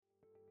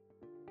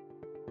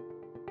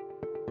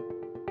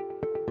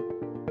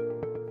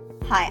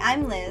Hi,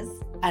 I'm Liz.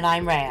 And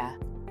I'm Rhea.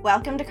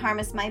 Welcome to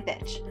Karma's My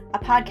Bitch, a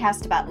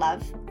podcast about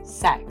love,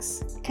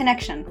 sex,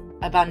 connection,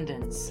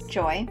 abundance,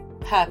 joy,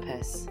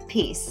 purpose,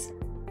 peace,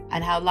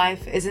 and how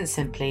life isn't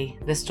simply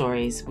the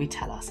stories we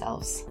tell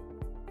ourselves.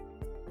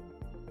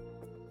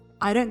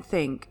 I don't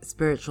think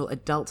spiritual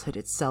adulthood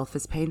itself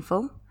is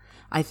painful.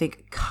 I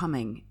think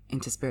coming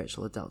into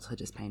spiritual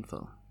adulthood is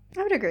painful.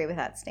 I would agree with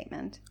that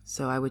statement.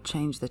 So I would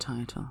change the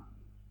title.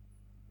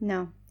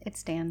 No, it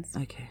stands.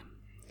 Okay.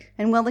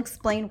 And we'll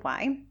explain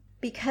why.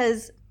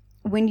 Because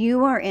when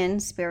you are in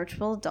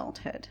spiritual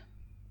adulthood,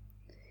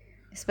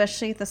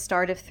 especially at the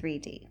start of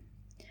 3D,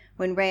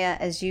 when Rhea,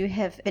 as you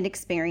have been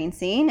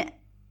experiencing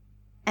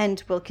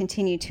and will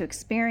continue to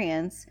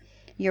experience,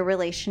 your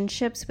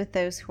relationships with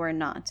those who are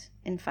not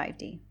in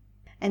 5D.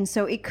 And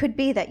so it could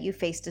be that you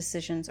face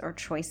decisions or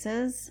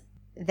choices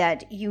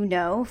that you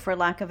know, for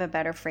lack of a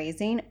better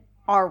phrasing,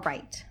 are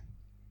right.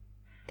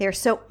 They're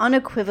so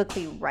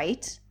unequivocally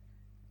right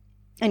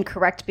and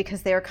correct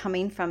because they are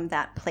coming from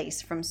that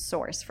place, from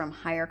source, from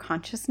higher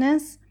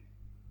consciousness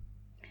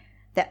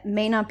that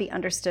may not be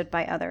understood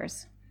by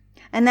others.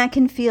 And that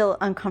can feel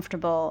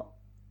uncomfortable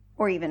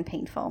or even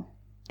painful.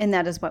 And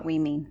that is what we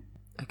mean.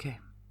 Okay.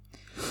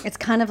 It's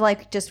kind of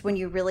like just when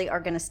you really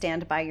are going to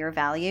stand by your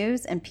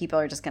values and people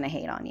are just going to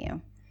hate on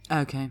you.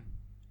 Okay.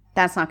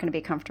 That's not going to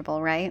be comfortable,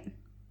 right?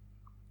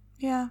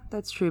 Yeah,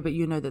 that's true. But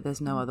you know that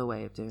there's no other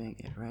way of doing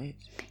it, right?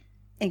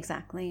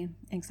 Exactly.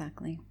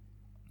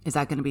 Is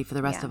that going to be for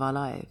the rest of our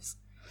lives?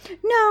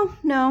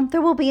 No.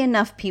 There will be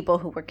enough people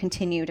who will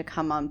continue to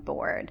come on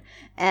board.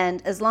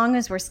 And as long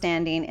as we're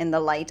standing in the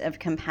light of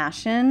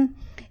compassion,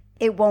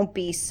 it won't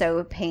be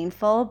so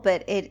painful,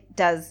 but it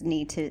does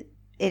need to,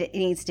 it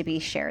needs to be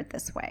shared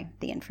this way.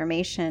 The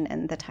information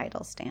and the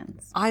title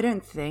stands. I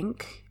don't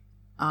think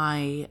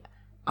I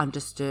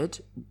understood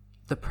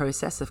the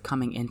process of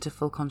coming into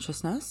full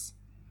consciousness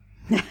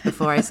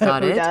before I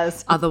started. Who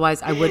does?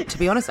 Otherwise, I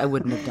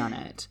wouldn't have done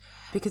it.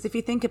 Because if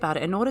you think about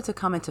it, in order to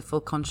come into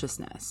full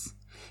consciousness,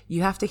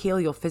 you have to heal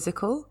your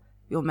physical,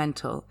 your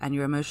mental, and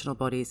your emotional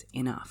bodies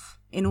enough.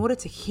 In order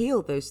to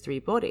heal those three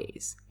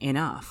bodies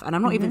enough, and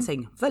I'm not even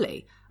saying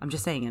fully, I'm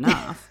just saying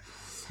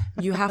enough,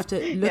 you have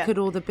to look at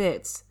all the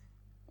bits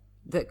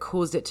that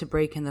caused it to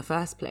break in the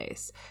first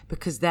place,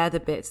 because they're the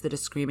bits that are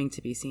screaming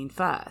to be seen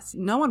first.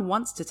 No one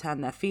wants to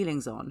turn their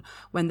feelings on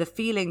when the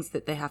feelings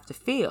that they have to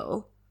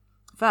feel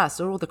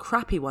first are all the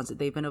crappy ones that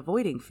they've been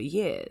avoiding for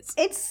years.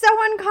 It's so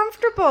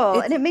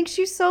uncomfortable and it makes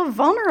you so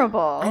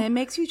vulnerable. And it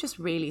makes you just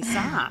really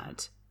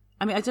sad.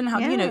 I mean, I don't know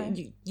how,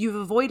 you've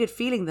avoided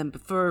feeling them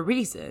for a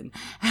reason.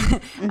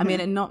 I mean,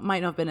 it might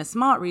not have been a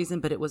smart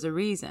reason, but it was a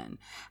reason.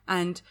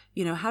 And,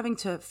 having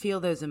to feel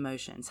those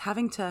emotions,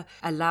 having to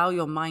allow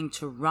your mind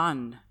to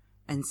run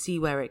and see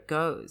where it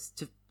goes,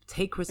 to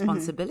take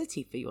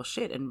responsibility for your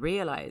shit and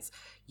realize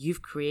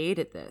you've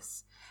created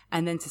this.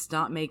 And then to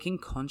start making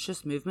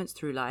conscious movements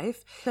through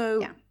life.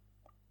 So,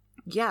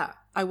 yeah,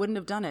 I wouldn't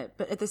have done it.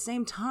 But at the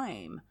same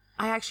time,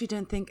 I actually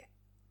don't think,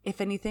 if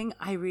anything,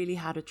 I really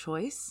had a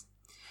choice.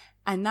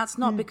 And that's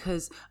not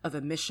because of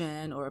a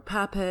mission or a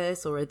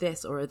purpose or a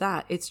this or a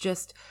that. It's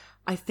just,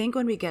 I think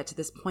when we get to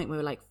this point where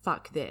we're like,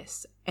 fuck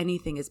this,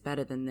 anything is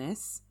better than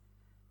this,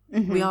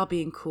 we are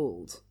being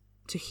called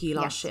to heal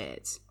our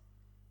shit.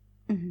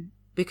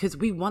 Because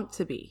we want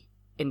to be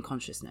in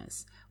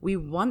consciousness. We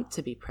want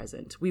to be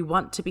present. We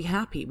want to be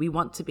happy. We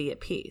want to be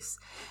at peace.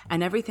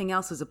 And everything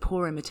else is a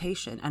poor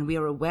imitation, and we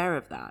are aware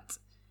of that.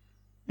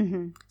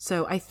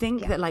 So I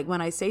think that, like,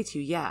 when I say to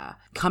you,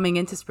 coming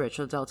into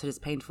spiritual adulthood is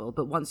painful,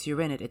 but once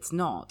you're in it, it's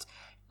not.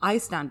 I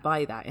stand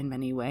by that in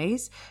many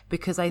ways,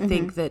 because I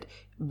think that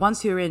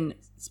once you're in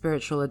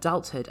spiritual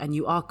adulthood and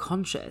you are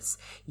conscious,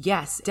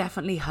 yes, it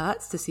definitely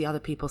hurts to see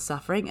other people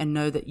suffering and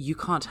know that you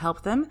can't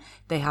help them.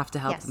 They have to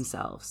help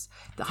themselves.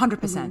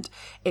 100%.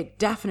 It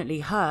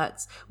definitely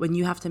hurts when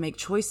you have to make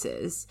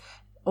choices,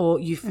 or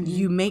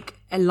you make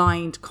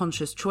aligned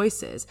conscious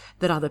choices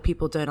that other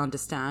people don't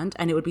understand.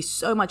 And it would be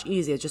so much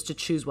easier just to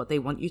choose what they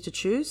want you to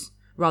choose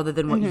rather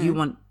than what you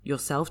want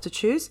yourself to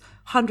choose.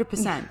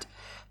 100%.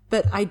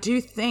 But I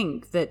do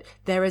think that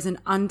there is an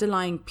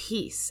underlying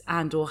peace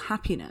and or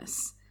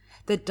happiness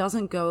that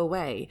doesn't go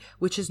away,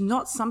 which is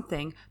not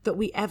something that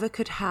we ever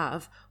could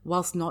have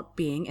whilst not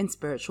being in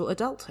spiritual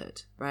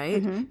adulthood,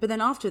 right? But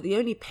then after, the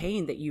only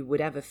pain that you would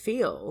ever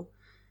feel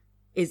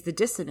is the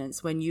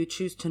dissonance when you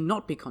choose to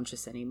not be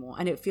conscious anymore.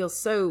 And it feels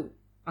so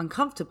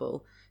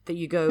uncomfortable that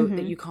you go,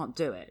 that you can't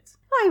do it.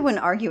 I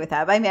wouldn't argue with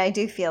that. I mean, I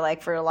do feel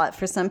like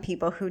for some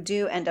people who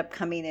do end up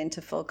coming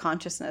into full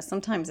consciousness,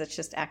 sometimes it's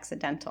just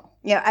accidental.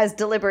 As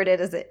deliberate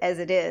as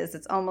it is,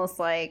 it's almost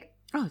like,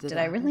 did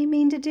I really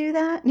mean to do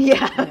that?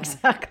 Yeah,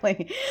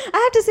 exactly. I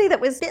have to say that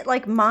was a bit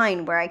like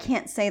mine, where I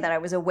can't say that I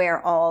was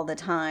aware all the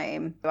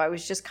time. I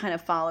was just kind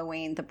of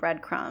following the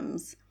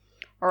breadcrumbs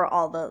or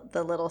all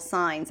the little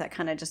signs that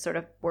kind of just sort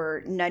of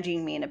were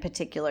nudging me in a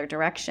particular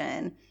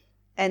direction.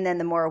 And then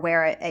the more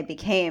aware I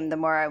became, the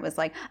more I was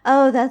like,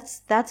 oh,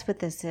 that's what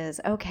this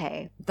is.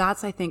 Okay.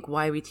 That's, I think,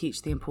 why we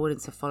teach the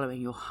importance of following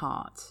your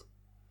heart.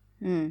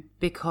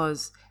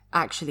 because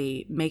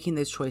actually making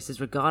those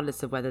choices,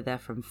 regardless of whether they're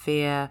from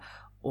fear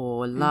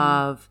or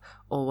love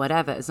or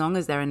whatever, as long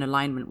as they're in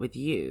alignment with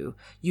you,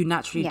 you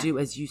naturally do,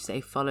 as you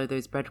say, follow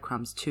those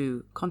breadcrumbs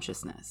to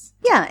consciousness.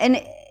 Yeah.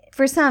 And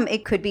for some,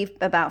 it could be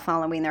about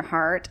following their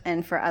heart.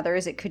 And for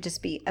others, it could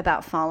just be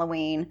about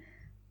following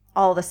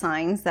all the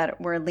signs that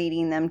were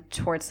leading them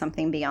towards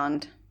something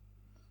beyond.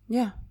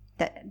 Yeah.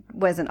 That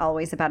wasn't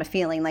always about a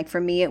feeling. Like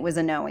for me, it was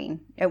a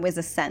knowing. It was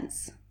a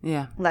sense.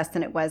 Yeah. Less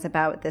than it was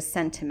about the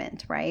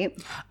sentiment, right?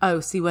 Oh,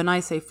 see, when I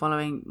say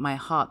following my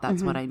heart,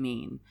 that's what I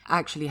mean.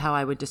 Actually, how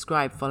I would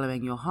describe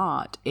following your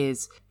heart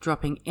is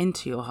dropping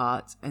into your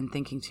heart and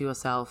thinking to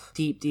yourself,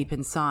 deep, deep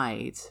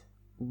inside,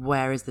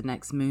 where is the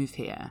next move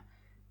here?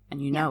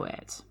 And you know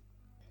it.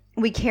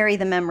 We carry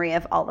the memory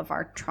of all of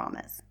our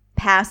traumas,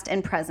 past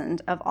and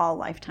present, of all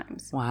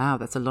lifetimes. Wow,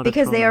 that's a lot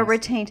because of they are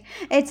retained.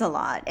 It's a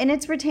lot. And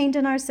it's retained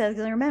in our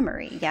cellular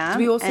memory, yeah?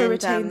 We also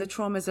retain the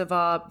traumas of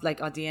our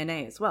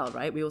DNA as well,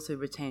 right? We also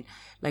retain,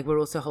 we're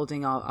also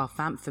holding our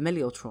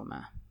familial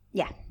trauma.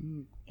 Yeah.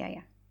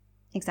 Yeah.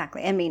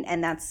 Exactly. I mean,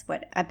 and that's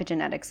what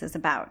epigenetics is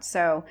about.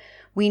 So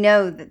we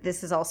know that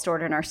this is all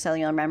stored in our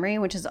cellular memory,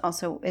 which is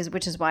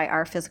why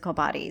our physical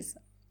bodies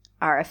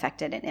are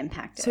affected and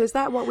impacted. So is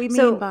that what we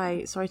mean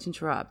by, sorry to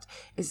interrupt,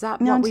 is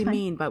that what we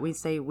mean by we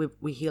say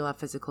we heal our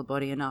physical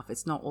body enough?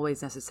 It's not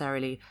always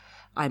necessarily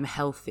I'm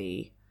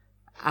healthy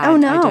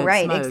and I don't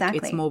smoke. Exactly.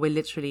 It's more we're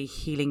literally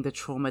healing the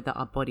trauma that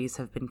our bodies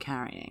have been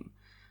carrying.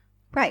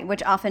 Right,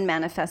 which often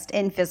manifest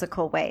in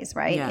physical ways,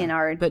 right? Yeah, in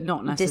our but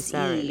not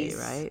necessarily, disease.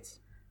 Right?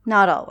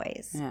 Not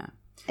always. Yeah.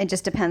 It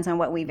just depends on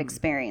what we've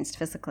experienced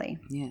physically.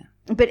 Yeah.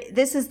 But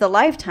this is the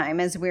lifetime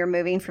as we're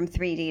moving from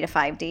 3D to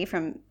 5D,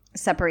 from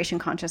separation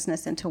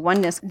consciousness into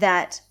oneness,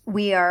 that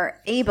we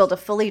are able to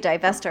fully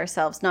divest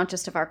ourselves, not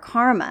just of our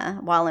karma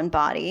while in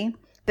body,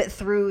 but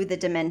through the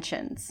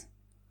dimensions.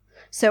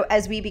 So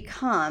as we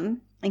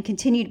become and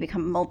continue to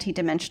become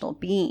multidimensional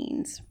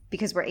beings,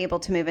 because we're able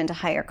to move into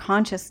higher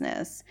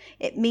consciousness,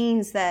 it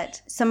means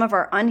that some of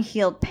our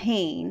unhealed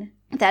pain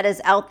that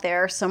is out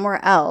there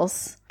somewhere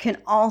else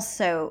can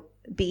also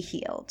be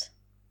healed.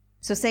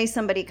 So say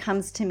somebody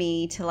comes to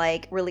me to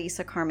release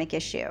a karmic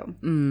issue.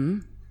 Mm-hmm.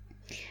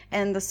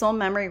 And the soul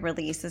memory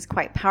release is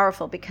quite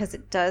powerful because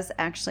it does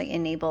actually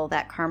enable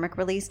that karmic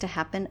release to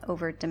happen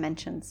over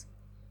dimensions.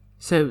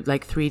 So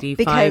 3D,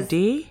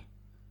 5D?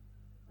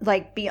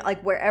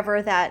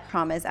 Wherever that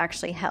trauma is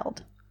actually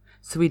held.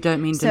 So we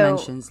don't mean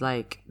dimensions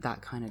like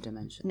that kind of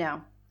dimension.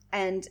 No.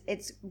 And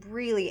it's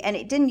really, and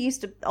it didn't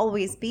used to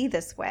always be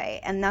this way.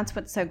 And that's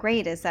what's so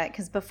great is that,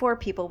 because before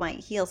people might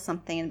heal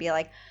something and be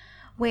like,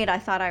 wait, I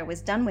thought I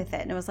was done with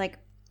it. And it was like,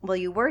 well,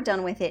 you were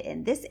done with it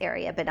in this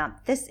area, but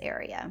not this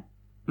area.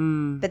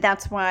 But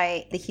that's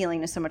why the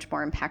healing is so much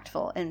more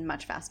impactful and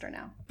much faster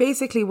now.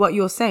 Basically, what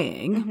you're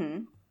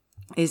saying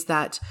is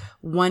that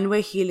when we're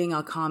healing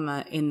our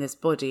karma in this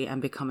body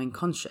and becoming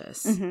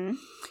conscious,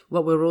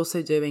 what we're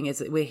also doing is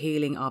that we're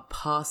healing our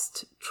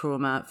past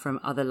trauma from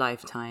other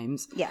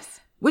lifetimes.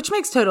 Yes. Which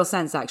makes total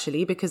sense,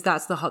 actually, because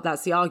that's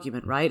the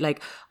argument, right?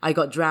 I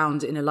got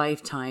drowned in a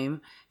lifetime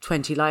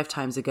 20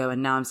 lifetimes ago,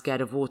 and now I'm scared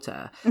of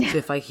water. So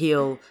if I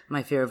heal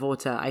my fear of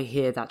water, I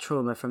heal that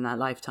trauma from that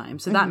lifetime.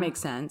 So that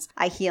makes sense.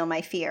 I heal my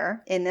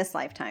fear in this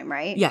lifetime,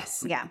 right?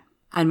 Yes. Yeah.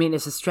 I mean,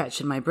 it's a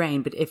stretch in my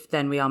brain, but if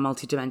then we are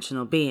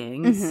multidimensional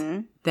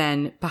beings,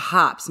 then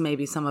perhaps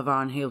maybe some of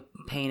our unhealed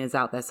pain is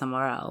out there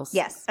somewhere else.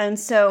 Yes. And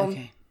so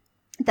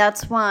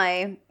that's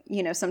why,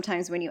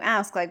 sometimes when you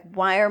ask,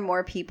 why are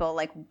more people,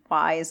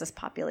 why is this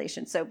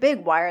population so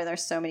big? Why are there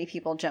so many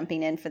people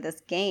jumping in for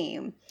this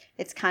game?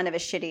 It's kind of a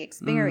shitty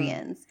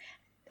experience.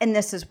 And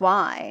this is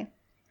why.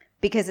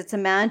 Because it's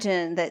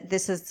imagined that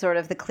this is sort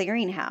of the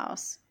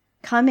clearinghouse.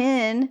 Come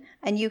in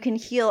and you can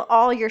heal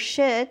all your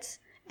shit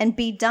and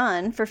be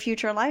done for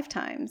future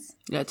lifetimes.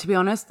 Yeah, to be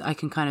honest, I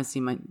can kind of see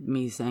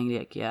me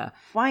saying, yeah.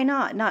 Why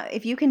not?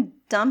 If you can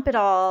dump it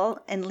all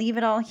and leave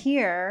it all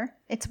here,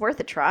 it's worth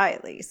a try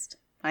at least,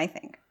 I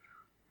think.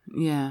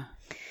 Yeah.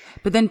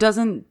 But then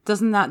doesn't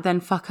that then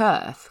fuck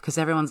Earth? Because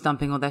everyone's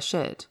dumping all their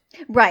shit.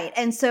 Right.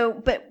 And so,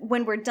 but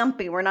when we're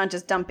dumping, we're not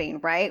just dumping,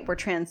 right? We're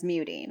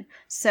transmuting.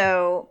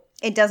 So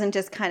it doesn't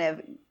just kind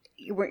of,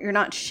 you're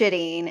not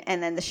shitting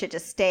and then the shit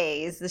just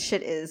stays. The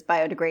shit is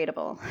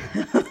biodegradable.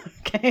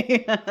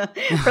 Okay.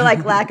 For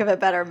lack of a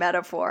better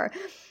metaphor.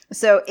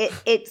 So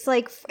it's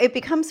it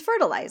becomes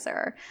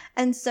fertilizer.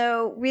 And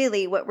so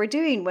really what we're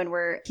doing when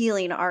we're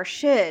healing our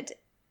shit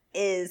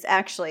is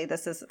actually,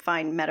 this is a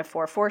fine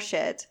metaphor for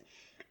shit,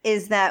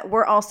 is that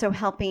we're also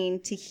helping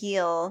to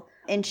heal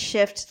and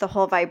shift the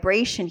whole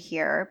vibration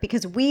here,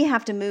 because we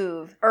have to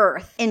move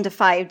Earth into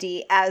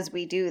 5D as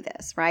we do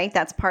this, right?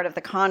 That's part of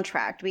the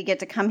contract. We get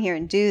to come here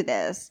and do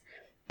this,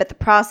 but the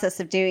process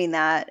of doing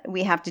that,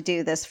 we have to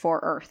do this for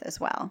Earth as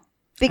well.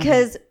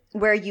 Because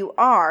where you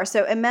are,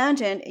 so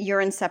imagine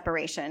you're in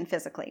separation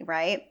physically,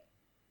 right?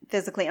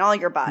 Physically, in all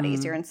your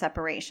bodies, you're in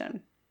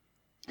separation.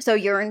 So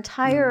your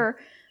entire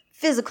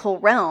physical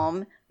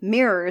realm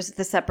mirrors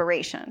the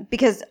separation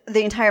because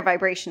the entire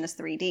vibration is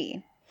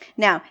 3D.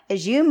 Now,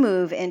 as you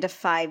move into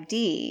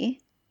 5D,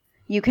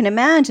 you can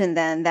imagine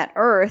then that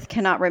Earth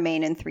cannot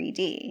remain in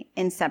 3D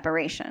in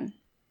separation.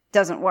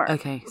 Doesn't work.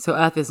 Okay, so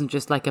Earth isn't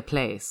just like a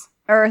place.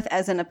 Earth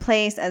as in a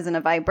place, as in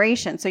a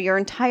vibration. So your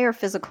entire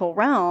physical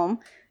realm,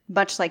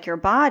 much like your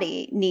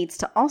body, needs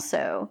to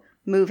also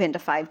move into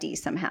 5D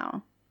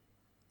somehow.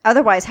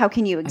 Otherwise, how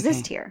can you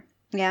exist here?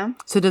 Yeah.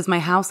 So does my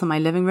house and my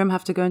living room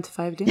have to go into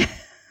 5D?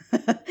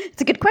 It's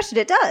a good question.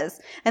 It does.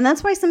 And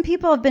that's why some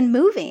people have been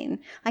moving.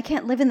 I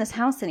can't live in this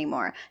house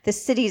anymore. The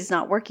city is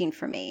not working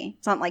for me.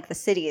 It's not like the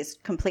city is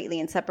completely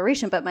in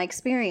separation, but my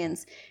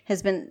experience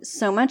has been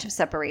so much of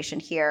separation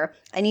here.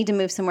 I need to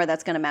move somewhere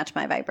that's going to match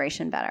my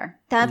vibration better.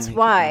 That's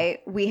why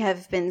we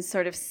have been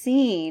sort of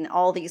seeing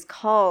all these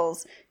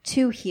calls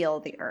to heal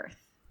the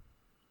earth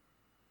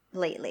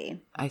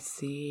lately. I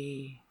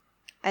see.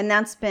 And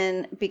that's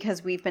been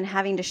because we've been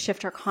having to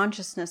shift our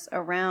consciousness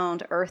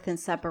around earth and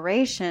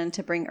separation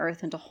to bring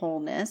earth into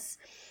wholeness.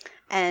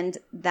 And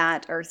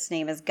that earth's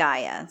name is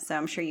Gaia. So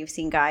I'm sure you've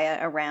seen Gaia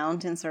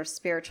around in sort of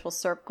spiritual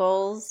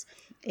circles.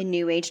 In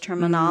New Age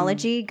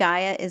terminology,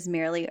 Gaia is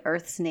merely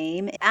earth's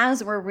name.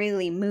 As we're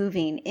really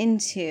moving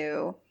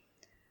into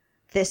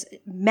this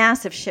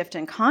massive shift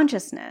in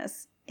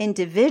consciousness,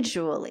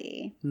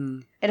 individually,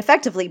 it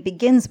effectively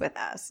begins with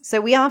us. So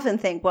we often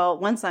think, well,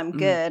 once I'm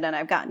good and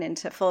I've gotten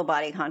into full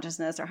body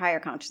consciousness or higher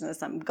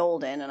consciousness, I'm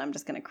golden and I'm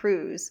just going to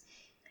cruise.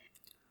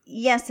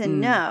 Yes and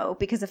no,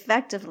 because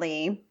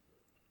effectively,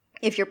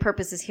 if your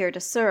purpose is here to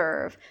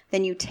serve,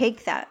 then you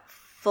take that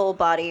full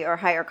body or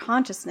higher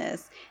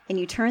consciousness and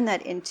you turn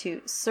that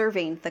into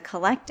serving the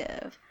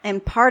collective.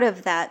 And part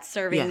of that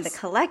serving the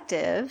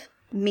collective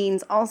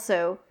means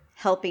also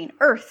helping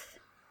Earth's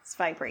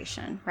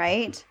vibration,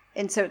 right?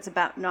 And so it's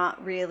about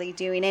not really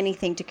doing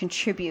anything to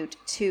contribute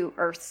to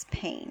Earth's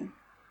pain.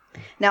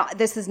 Now,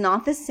 this is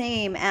not the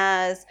same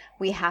as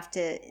we have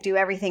to do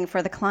everything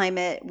for the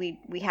climate.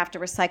 We have to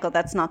recycle.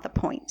 That's not the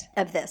point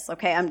of this,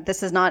 okay?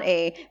 This is not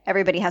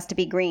everybody has to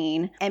be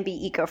green and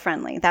be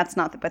eco-friendly. That's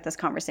not what this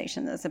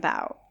conversation is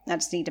about. I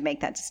just need to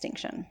make that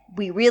distinction.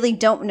 We really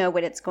don't know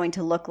what it's going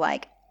to look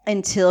like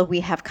until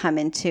we have come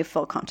into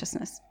full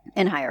consciousness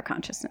and higher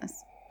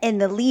consciousness. And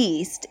the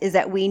least is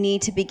that we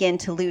need to begin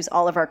to lose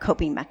all of our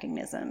coping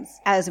mechanisms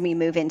as we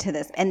move into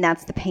this. And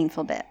that's the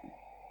painful bit.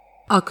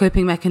 Our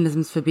coping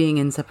mechanisms for being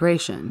in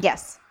separation?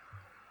 Yes.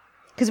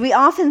 Because we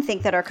often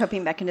think that our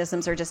coping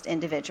mechanisms are just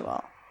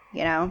individual,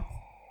 you know?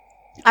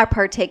 I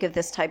partake of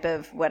this type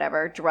of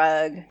whatever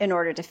drug in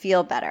order to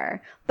feel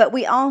better. But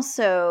we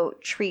also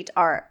treat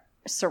our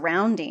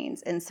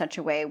surroundings in such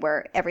a way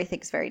where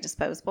everything's very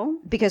disposable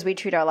because we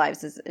treat our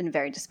lives in a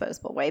very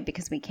disposable way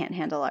because we can't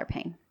handle our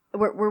pain.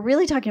 We're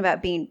really talking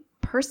about being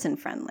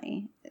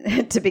person-friendly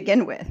to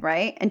begin with,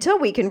 right? Until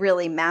we can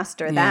really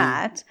master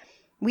that,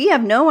 we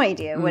have no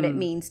idea what it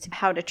means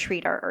how to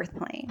treat our earth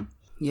plane.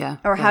 Yeah.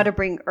 Or how to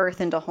bring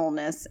earth into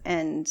wholeness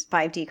and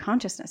 5D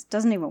consciousness.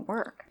 Doesn't even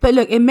work. But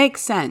look, it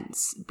makes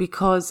sense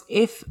because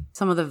if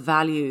some of the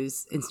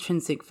values,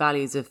 intrinsic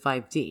values of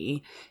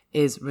 5D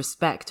is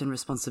respect and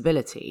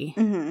responsibility,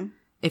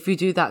 if we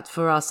do that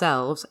for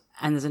ourselves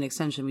and as an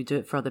extension we do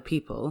it for other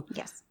people,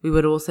 we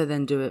would also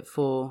then do it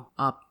for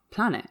our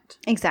planet.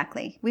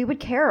 Exactly. We would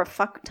care a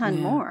fuck ton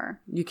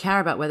more. You care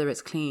about whether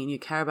it's clean. You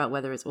care about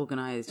whether it's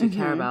organized. You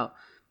care about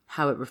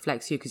how it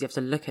reflects you because you have to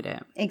look at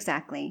it.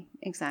 Exactly.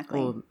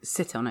 Or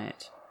sit on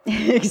it.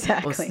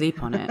 Exactly. Or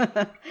sleep on it.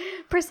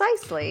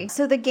 Precisely.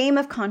 So the game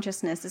of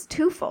consciousness is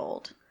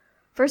twofold.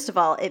 First of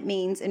all, it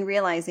means in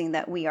realizing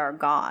that we are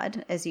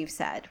God, as you've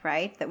said,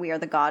 right? That we are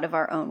the God of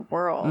our own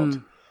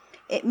world.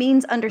 It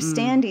means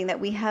understanding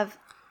that we have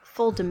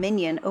full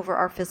dominion over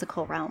our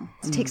physical realm.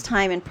 It takes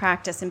time and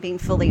practice and being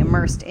fully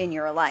immersed in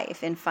your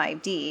life in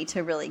 5D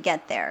to really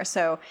get there.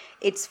 So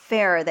it's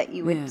fair that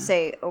you would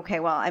say, okay,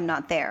 well, I'm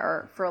not there.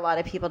 Or for a lot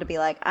of people to be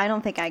like, I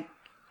don't think I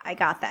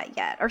got that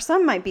yet. Or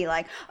some might be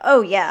like,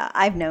 oh yeah,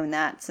 I've known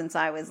that since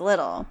I was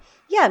little.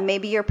 Yeah,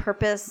 maybe your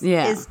purpose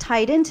is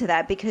tied into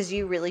that because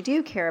you really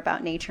do care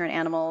about nature and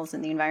animals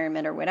and the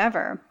environment or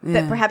whatever.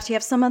 But perhaps you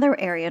have some other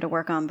area to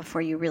work on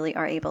before you really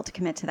are able to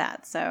commit to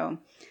that. So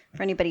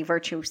for anybody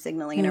virtue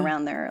signaling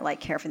around their like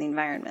care for the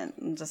environment,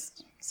 and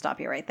just stop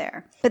you right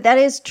there. But that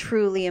is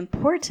truly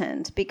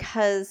important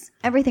because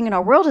everything in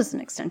our world is an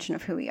extension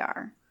of who we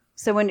are.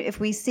 So if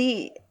we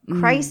see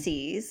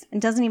crises, it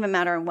doesn't even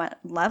matter on what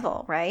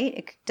level, right?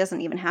 It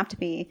doesn't even have to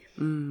be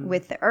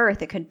with the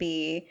earth. It could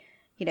be,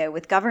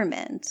 with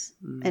government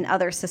and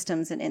other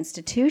systems and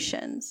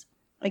institutions.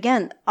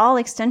 Again, all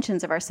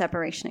extensions of our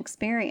separation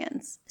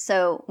experience.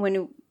 So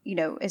when,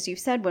 as you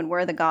said, when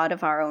we're the God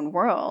of our own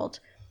world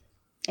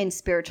in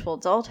spiritual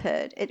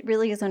adulthood, it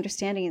really is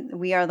understanding that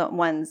we are the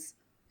ones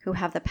who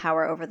have the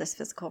power over this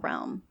physical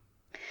realm.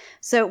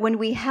 So when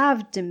we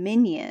have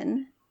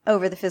dominion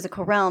over the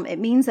physical realm, it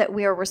means that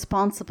we are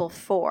responsible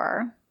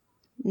for,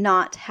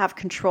 not have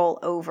control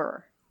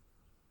over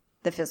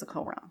the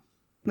physical realm,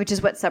 which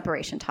is what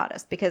separation taught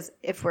us. Because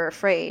if we're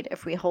afraid,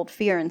 if we hold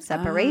fear in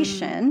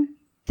separation,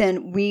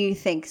 then we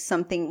think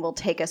something will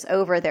take us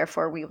over,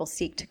 therefore we will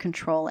seek to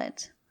control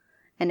it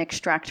and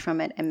extract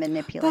from it and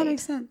manipulate. That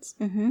makes sense.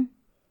 Mm-hmm.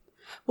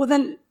 Well,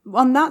 then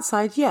on that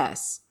side,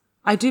 yes,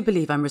 I do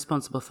believe I'm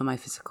responsible for my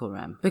physical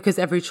realm because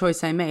every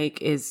choice I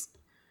make is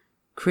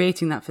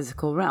creating that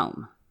physical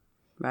realm,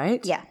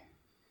 right? Yeah.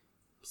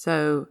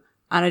 So,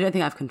 and I don't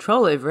think I have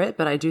control over it,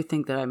 but I do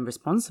think that I'm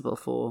responsible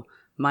for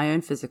my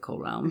own physical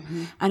realm.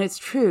 Mm-hmm. And it's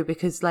true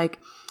because like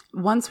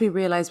once we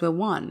realize we're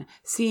one,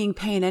 seeing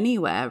pain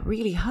anywhere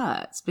really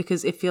hurts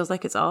because it feels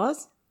like it's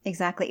ours.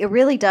 Exactly. It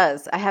really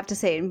does. I have to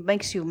say, it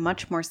makes you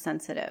much more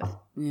sensitive.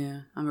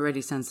 Yeah, I'm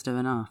already sensitive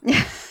enough.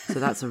 So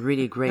that's a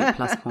really great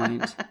plus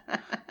point.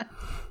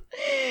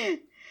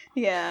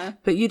 Yeah.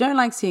 But you don't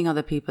like seeing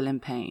other people in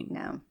pain.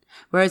 No.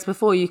 Whereas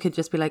before you could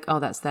just be like, oh,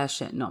 that's their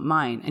shit, not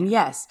mine. And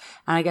yes,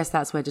 and I guess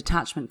that's where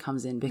detachment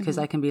comes in because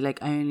I can be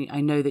like,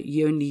 I know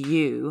that only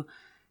you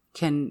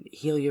can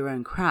heal your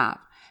own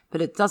crap,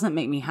 but it doesn't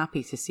make me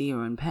happy to see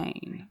your own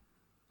pain.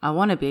 I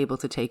want to be able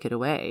to take it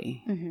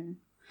away. Mm-hmm.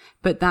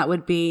 But that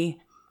would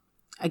be,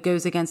 it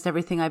goes against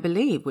everything I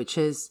believe, which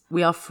is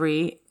we are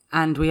free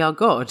and we are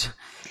God.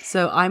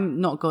 So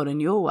I'm not God in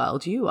your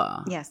world, you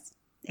are. Yes.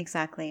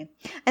 Exactly.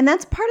 And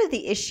that's part of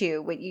the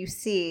issue. What you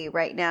see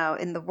right now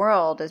in the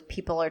world is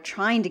people are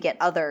trying to get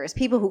others,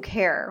 people who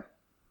care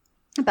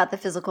about the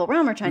physical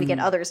realm are trying to get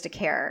others to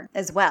care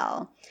as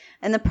well.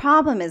 And the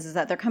problem is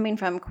that they're coming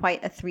from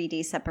quite a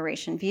 3D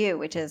separation view,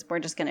 which is we're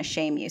just going to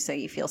shame you so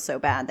you feel so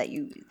bad that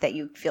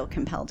you feel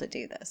compelled to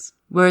do this.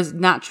 Whereas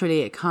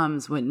naturally it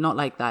comes when not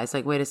like that. It's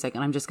like, wait a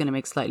second, I'm just going to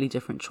make slightly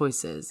different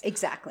choices.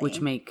 Exactly. Which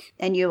make...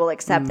 And you will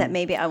accept that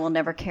maybe I will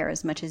never care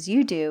as much as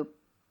you do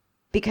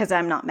because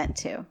I'm not meant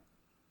to.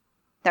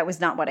 That was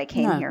not what I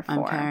came here for.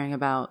 I'm caring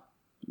about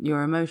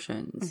your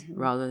emotions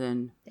rather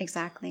than...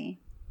 Exactly.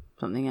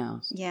 Something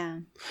else. Yeah.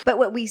 But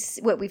what we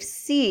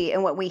see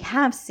and what we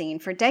have seen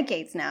for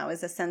decades now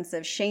is a sense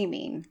of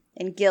shaming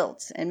and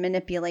guilt and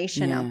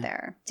manipulation out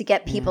there to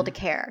get people to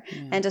care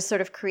and to sort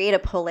of create a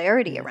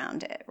polarity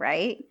around it,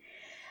 right?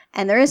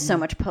 And there is so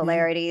much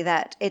polarity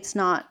that it's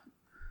not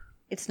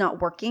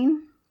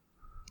working.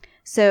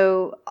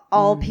 So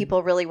all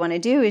people really want to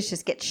do is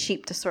just get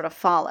sheep to sort of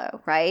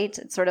follow, right?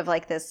 It's sort of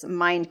like this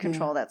mind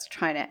control that's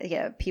trying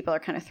to, people are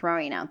kind of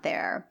throwing out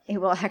there.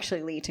 It will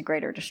actually lead to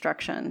greater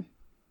destruction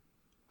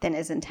than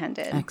is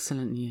intended.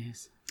 Excellent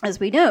news. As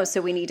we know,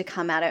 so we need to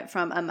come at it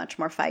from a much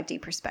more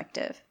 5D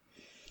perspective,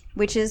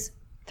 which is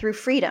through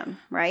freedom,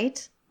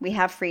 right? We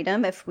have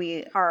freedom if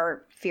we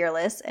are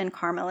fearless and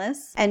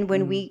karmaless. And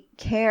when we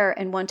care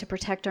and want to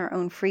protect our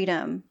own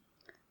freedom,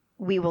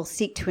 we will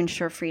seek to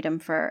ensure freedom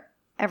for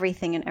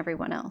everything and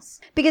everyone else.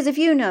 Because if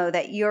you know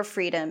that your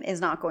freedom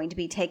is not going to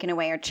be taken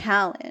away or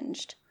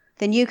challenged,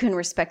 then you can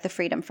respect the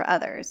freedom for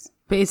others.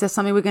 But is there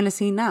something we're going to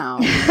see now?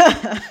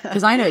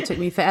 Because I know it took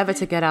me forever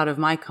to get out of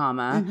my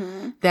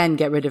karma, then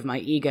get rid of my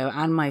ego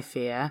and my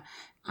fear,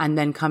 and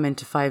then come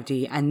into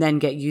 5D and then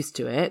get used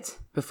to it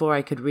before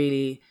I could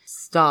really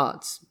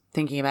start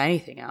thinking about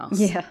anything else.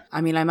 Yeah.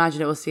 I mean, I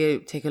imagine it will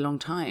take a long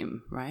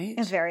time, right?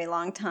 A very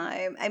long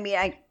time. I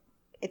mean,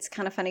 it's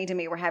kind of funny to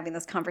me. We're having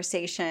this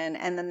conversation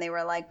and then they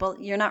were like, well,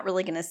 you're not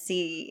really going to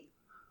see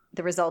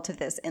the result of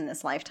this in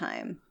this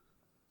lifetime.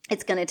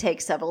 It's going to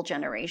take several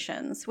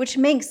generations, which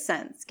makes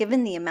sense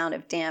given the amount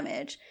of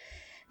damage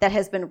that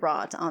has been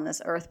wrought on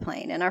this earth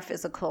plane in our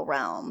physical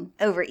realm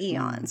over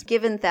eons.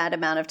 Given that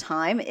amount of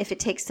time, if it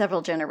takes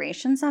several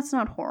generations, that's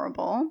not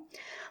horrible.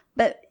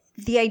 But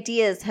the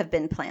ideas have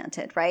been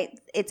planted, right?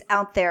 It's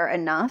out there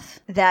enough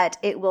that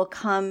it will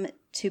come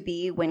to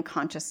be when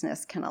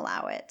consciousness can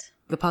allow it.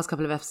 The past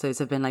couple of episodes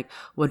have been like,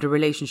 what do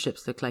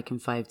relationships look like in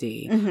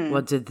 5D?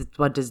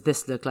 What does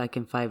this look like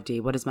in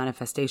 5D? What does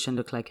manifestation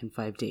look like in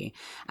 5D?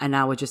 And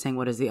now we're just saying,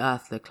 what does the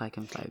earth look like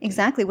in 5D?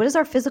 Exactly. What does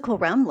our physical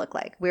realm look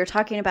like? We were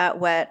talking about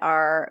what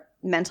our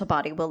mental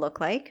body will look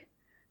like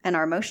and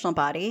our emotional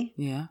body.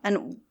 Yeah.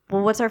 And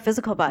well, what's our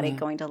physical body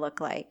going to look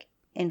like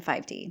in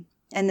 5D?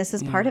 And this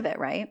is part of it,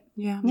 right?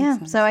 Yeah.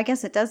 Yeah. So I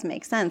guess it does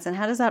make sense. And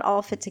how does that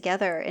all fit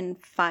together in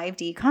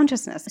 5D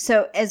consciousness?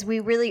 So as we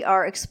really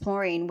are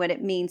exploring what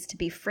it means to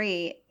be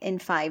free in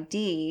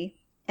 5D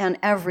on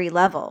every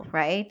level,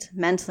 right?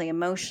 Mentally,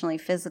 emotionally,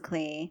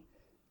 physically,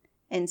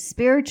 and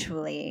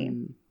spiritually,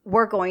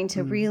 we're going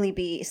to really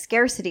be,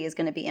 scarcity is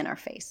going to be in our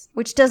face,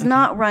 which does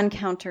not run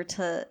counter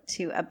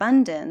to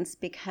abundance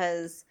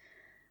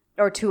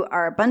or to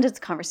our abundance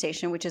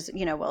conversation, which is,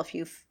 well,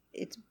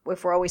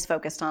 if we're always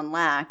focused on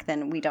lack,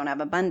 then we don't have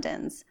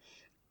abundance.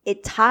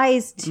 It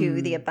ties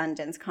to the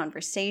abundance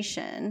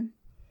conversation,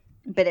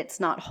 but it's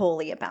not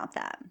wholly about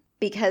that.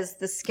 Because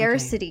the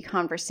scarcity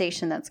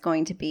conversation that's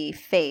going to be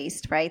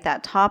faced, right,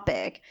 that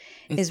topic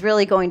is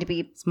really going to be...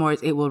 It's more,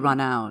 it will run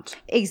out.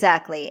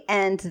 Exactly.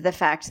 And the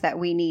fact that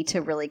we need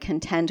to really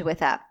contend with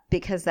that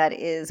because that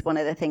is one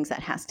of the things that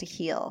has to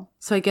heal.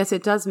 So I guess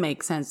it does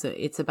make sense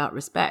that it's about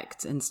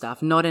respect and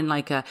stuff, not in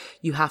like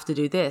you have to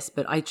do this,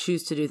 but I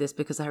choose to do this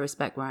because I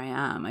respect where I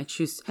am. I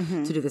choose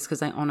to do this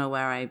because I honor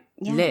where I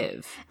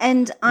live.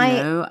 And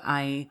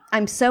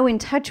I'm so in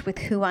touch with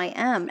who I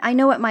am. I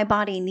know what my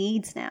body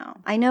needs now.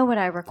 I know what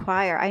I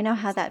require. I know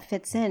how that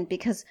fits in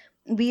because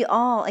we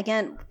all,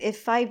 again,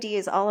 if 5D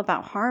is all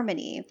about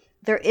harmony,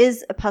 there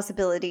is a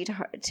possibility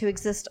to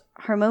exist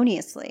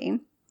harmoniously,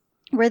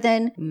 where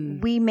then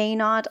we may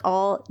not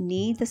all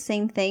need the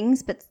same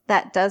things, but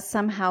that does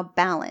somehow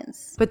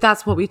balance. But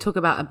that's what we talk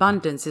about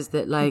abundance, is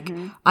that like,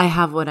 I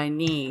have what I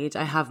need.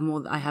 I have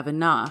more, I have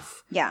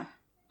enough. Yeah.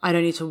 I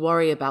don't need to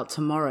worry about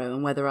tomorrow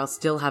and whether I'll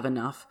still have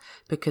enough,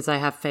 because I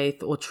have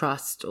faith or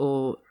trust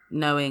or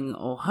knowing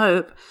or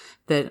hope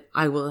that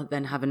I will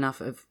then have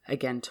enough of,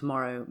 again,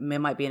 tomorrow. It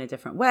might be in a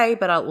different way,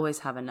 but I'll always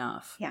have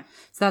enough. Yeah.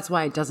 So that's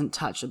why it doesn't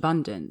touch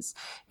abundance.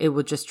 It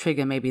would just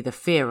trigger maybe the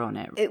fear on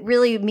it. It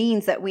really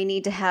means that we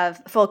need to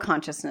have full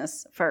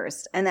consciousness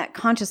first, and that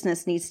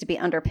consciousness needs to be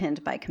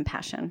underpinned by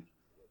compassion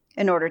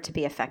in order to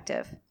be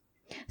effective.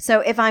 So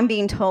if I'm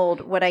being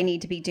told what I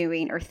need to be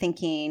doing or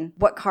thinking,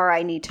 what car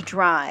I need to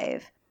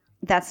drive,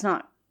 that's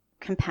not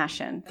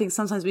compassion. I think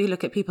sometimes we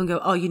look at people and go,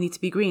 oh, you need to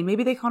be green.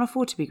 Maybe they can't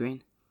afford to be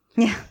green.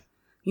 Yeah.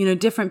 You know,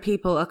 different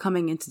people are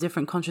coming into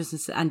different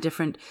consciousness and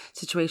different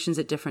situations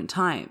at different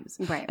times.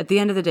 Right. At the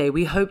end of the day,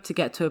 we hope to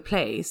get to a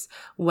place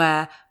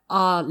where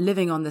our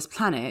living on this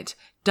planet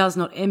does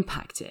not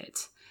impact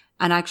it.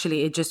 And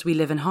actually, we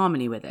live in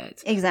harmony with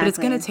it. Exactly. But it's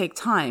going to take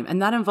time.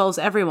 And that involves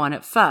everyone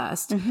at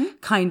first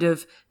kind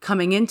of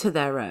coming into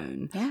their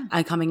own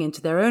and coming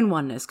into their own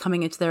oneness,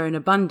 coming into their own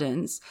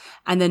abundance,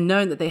 and then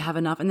knowing that they have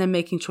enough and then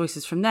making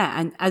choices from there.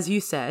 And as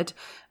you said,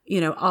 you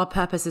know, our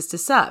purpose is to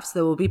serve. So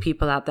there will be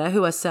people out there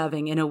who are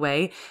serving in a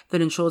way that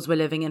ensures we're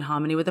living in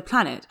harmony with the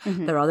planet.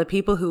 There are other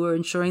people who are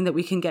ensuring that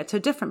we can get to a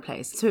different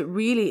place. So it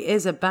really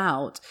is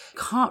about,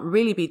 can't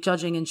really be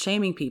judging and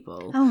shaming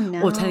people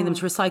or telling them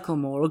to recycle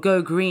more or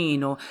go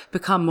green or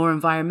become more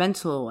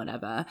environmental or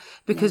whatever.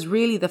 Because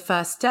really the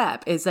first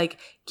step is like,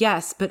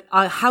 yes, but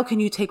how can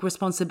you take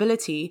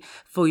responsibility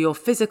for your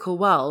physical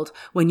world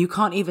when you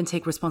can't even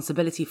take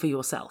responsibility for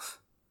yourself?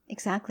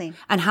 Exactly.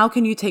 And how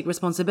can you take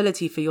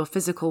responsibility for your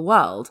physical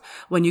world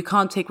when you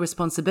can't take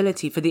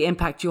responsibility for the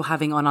impact you're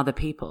having on other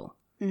people?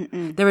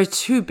 There are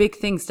two big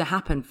things to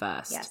happen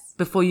first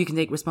before you can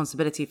take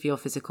responsibility for your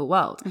physical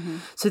world.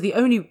 So the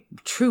only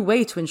true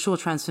way to ensure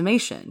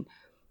transformation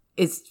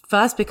is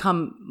first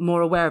become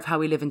more aware of how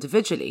we live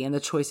individually and the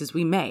choices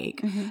we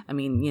make. I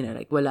mean, you know,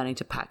 like we're learning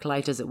to pack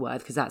light, as it were,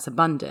 because that's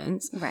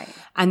abundance. Right.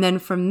 And then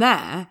from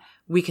there,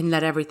 we can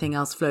let everything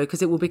else flow,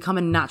 because it will become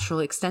a natural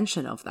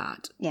extension of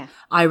that. Yeah.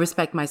 I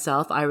respect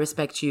myself. I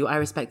respect you. I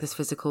respect this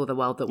physical, the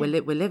world that we're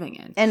living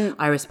in. And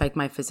I respect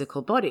my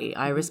physical body.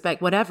 I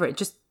respect whatever. It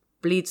just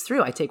bleeds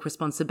through. I take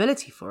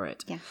responsibility for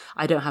it. Yeah.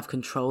 I don't have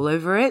control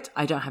over it.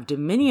 I don't have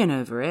dominion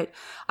over it.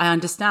 I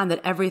understand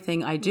that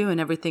everything I do and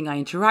everything I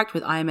interact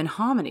with, I am in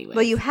harmony with.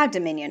 Well, you have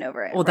dominion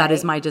over it. Or that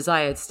is my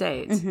desired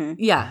state.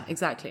 Yeah,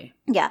 exactly.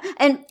 Yeah.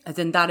 And as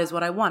in, that is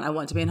what I want. I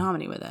want to be in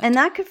harmony with it. And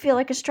that could feel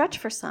like a stretch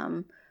for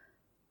some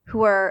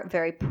who are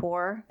very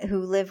poor, who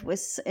live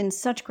in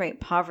such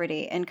great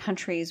poverty in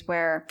countries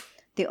where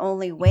the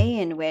only way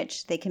in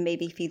which they can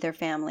maybe feed their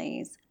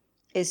families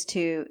is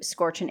to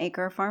scorch an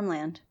acre of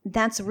farmland.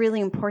 That's really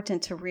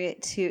important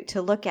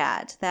to look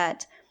at,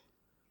 that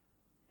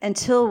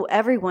until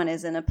everyone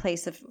is in a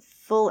place of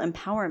full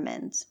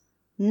empowerment,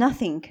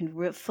 nothing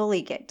can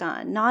fully get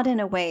done, not in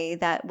a way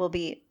that will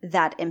be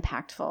that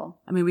impactful.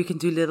 I mean, we can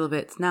do little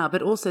bits now,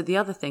 but also the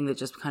other thing that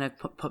just kind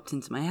of popped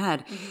into my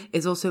head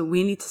is also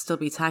we need to still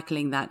be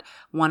tackling that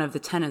one of the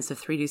tenets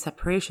of 3D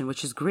separation,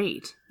 which is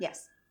greed.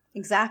 Yes,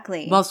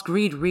 exactly. Whilst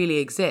greed really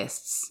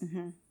exists,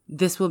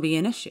 this will be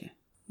an issue.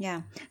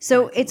 Yeah.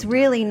 So it's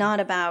really not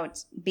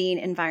about being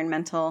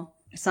environmental.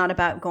 It's not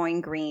about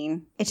going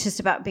green. It's just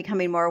about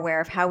becoming more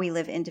aware of how we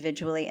live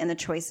individually and the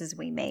choices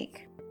we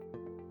make.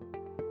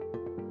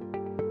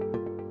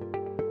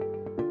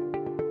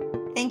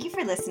 Thank you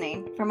for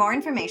listening. For more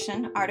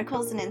information,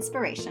 articles, and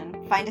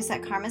inspiration, find us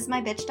at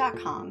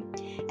karmasmybitch.com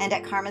and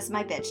at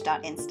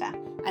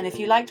karmasmybitch.insta. And if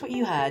you liked what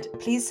you heard,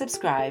 please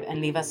subscribe and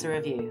leave us a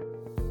review.